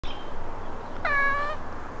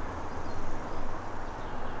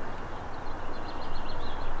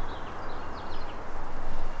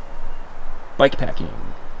Bikepacking.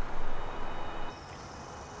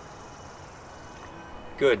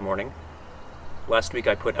 Good morning. Last week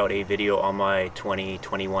I put out a video on my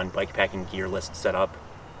 2021 Bikepacking Gear List setup.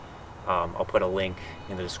 I'll put a link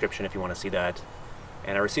in the description if you want to see that.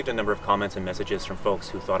 And I received a number of comments and messages from folks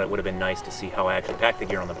who thought it would have been nice to see how I actually pack the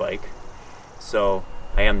gear on the bike. So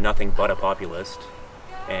I am nothing but a populist,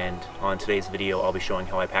 and on today's video I'll be showing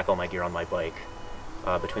how I pack all my gear on my bike.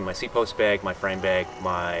 Between my seat post bag, my frame bag,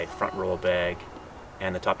 my front roll bag,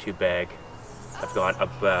 and the top tube bag, I've got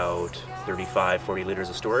about 35-40 liters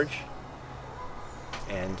of storage.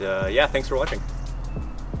 And yeah, thanks for watching.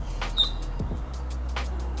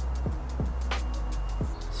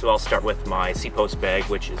 So I'll start with my seat post bag,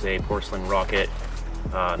 which is a Porcelain Rocket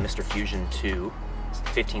Mr. Fusion 2. It's the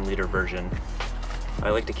 15-liter version. I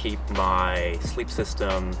like to keep my sleep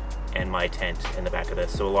system and my tent in the back of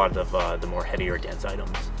this, so a lot of the more heavier, dense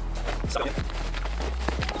items.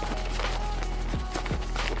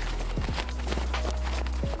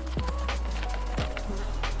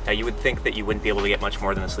 Now you would think that you wouldn't be able to get much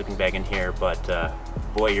more than a sleeping bag in here, but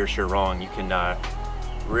boy, you're sure wrong. You can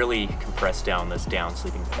really compress down this down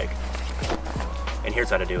sleeping bag. And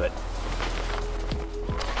here's how to do it.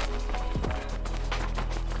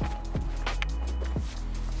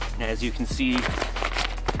 And as you can see,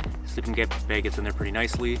 sleeping bag gets in there pretty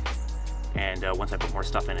nicely, and once I put more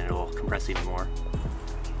stuff in it, it'll compress even more.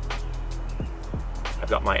 I've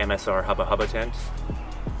got my MSR Hubba Hubba tent.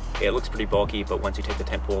 It looks pretty bulky, but once you take the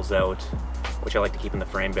tent poles out, which I like to keep in the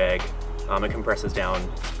frame bag, it compresses down.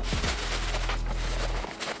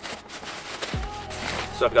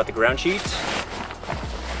 So I've got the ground sheet.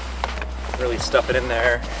 Really stuff it in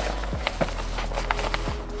there.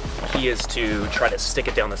 The key is to try to stick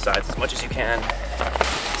it down the sides as much as you can.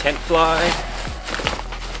 Tent fly,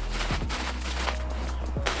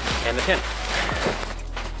 and the tent.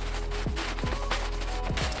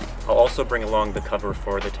 I'll also bring along the cover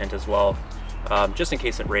for the tent as well, just in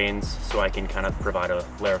case it rains, so I can kind of provide a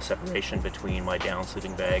layer of separation between my down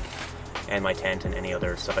sleeping bag and my tent and any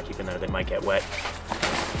other stuff I keep in there that might get wet.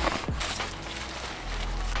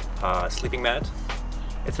 Sleeping mat.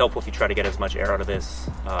 It's helpful if you try to get as much air out of this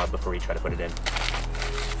before you try to put it in.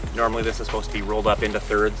 Normally this is supposed to be rolled up into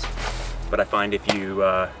thirds, but I find if you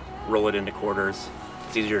roll it into quarters,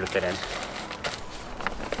 it's easier to fit in.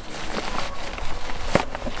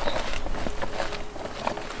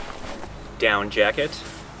 Down jacket.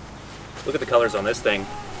 Look at the colors on this thing.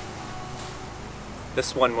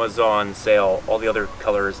 This one was on sale. All the other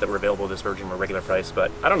colors that were available this version were regular price,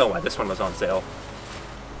 but I don't know why this one was on sale.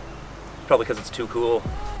 Probably because it's too cool.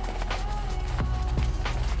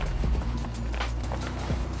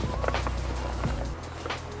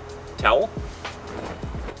 Towel.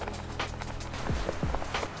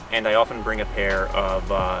 And I often bring a pair of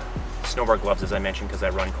snowboard gloves, as I mentioned, because I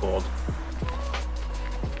run cold.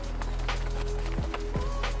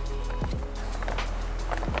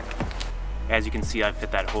 As you can see, I've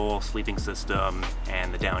fit that whole sleeping system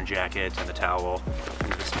and the down jacket and the towel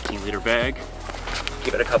into this 15-liter bag.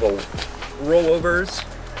 Give it a couple rollovers,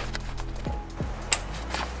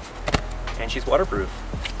 and she's waterproof.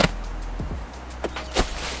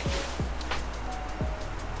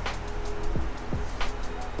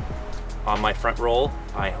 On my front roll,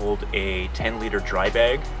 I hold a 10-liter dry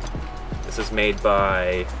bag. This is made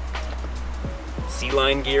by Sea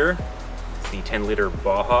Line Gear. It's the 10-liter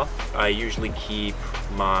Baja. I usually keep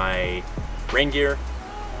my rain gear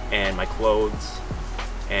and my clothes,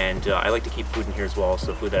 and I like to keep food in here as well,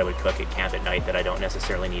 so food that I would cook at camp at night that I don't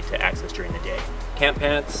necessarily need to access during the day. Camp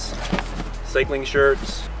pants, cycling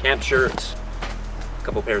shirts, camp shirt, a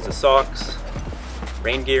couple pairs of socks,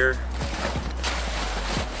 rain gear.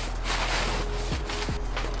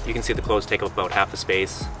 You can see the clothes take up about half the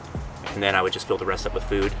space, and then I would just fill the rest up with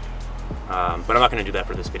food. But I'm not going to do that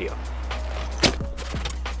for this video.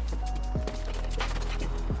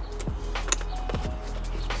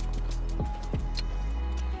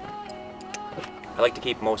 I like to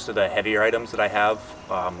keep most of the heavier items that I have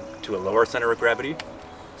to a lower center of gravity.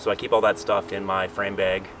 So I keep all that stuff in my frame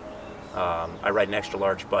bag. I ride an extra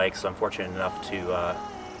large bike, so I'm fortunate enough to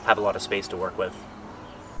have a lot of space to work with.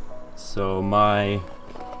 So my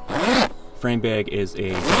frame bag is a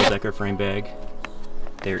double-decker frame bag.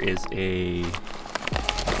 There is a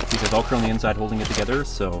piece of Velcro on the inside holding it together,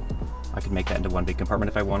 so I could make that into one big compartment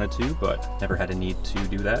if I wanted to, but never had a need to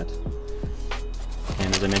do that.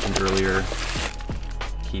 And as I mentioned earlier,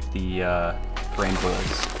 keep the frame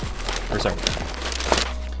poles, or sorry,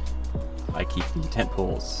 I keep the tent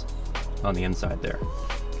poles on the inside there.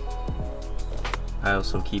 I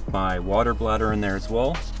also keep my water bladder in there as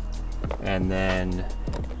well, and then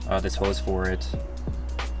this hose for it,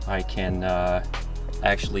 I can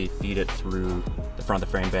actually feed it through the front of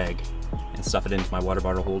the frame bag and stuff it into my water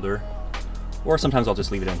bottle holder, or sometimes I'll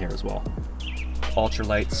just leave it in here as well.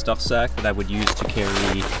 Ultralight stuff sack that I would use to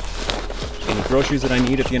carry any groceries that I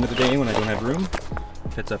need at the end of the day when I don't have room.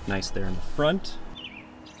 Fits up nice there in the front.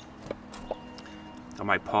 Got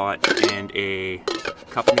my pot and a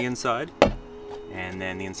cup on the inside, and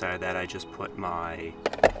then the inside of that I just put my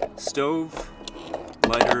stove,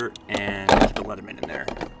 lighter, and the Leatherman in there.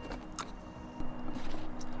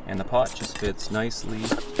 And the pot just fits nicely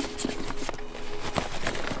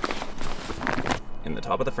in the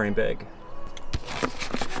top of the frame bag.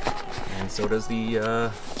 And so does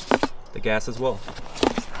the gas as well.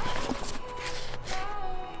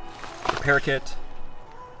 Repair kit,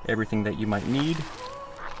 everything that you might need,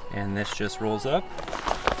 and this just rolls up.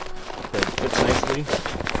 It fits nicely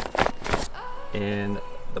in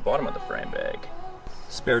the bottom of the frame bag.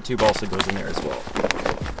 Spare tube also goes in there as well.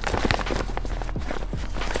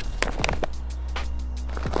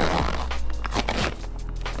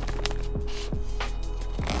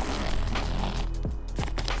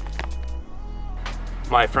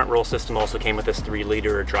 My front roll system also came with this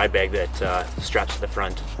 3-liter dry bag that straps to the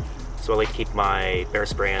front. So I like to keep my bear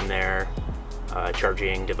spray in there,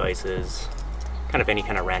 charging devices, kind of any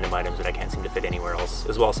kind of random items that I can't seem to fit anywhere else,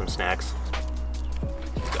 as well as some snacks.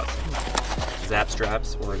 Got some zap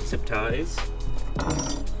straps or zip ties.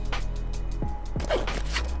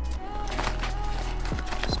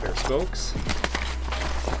 Spare spokes.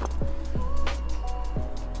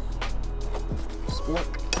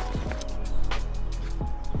 Spork.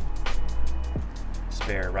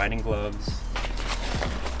 Spare riding gloves.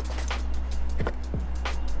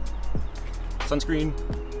 Sunscreen.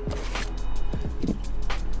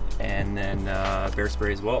 And then bear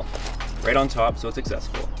spray as well. Right on top, so it's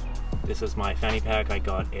accessible. This is my fanny pack I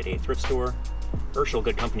got at a thrift store. Herschel,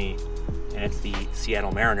 good company, and it's the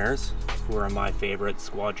Seattle Mariners, who are my favorite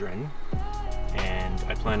squadron. And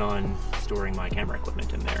I plan on storing my camera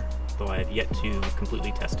equipment in there, though I have yet to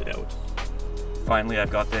completely test it out. Finally,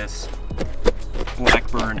 I've got this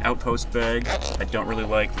Blackburn outpost bag. I don't really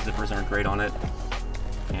like, the zippers aren't great on it,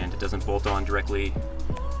 and it doesn't bolt on directly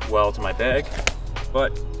well to my bag,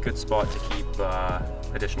 but good spot to keep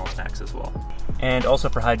additional snacks as well. And also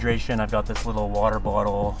for hydration, I've got this little water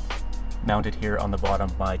bottle mounted here on the bottom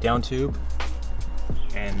of my down tube,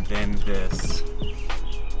 and then this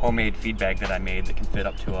homemade feed bag that I made that can fit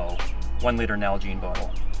up to a 1-liter Nalgene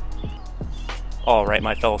bottle. All right,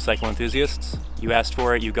 my fellow cycle enthusiasts, you asked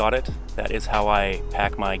for it, you got it. That is how I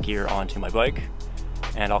pack my gear onto my bike,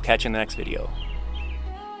 and I'll catch you in the next video.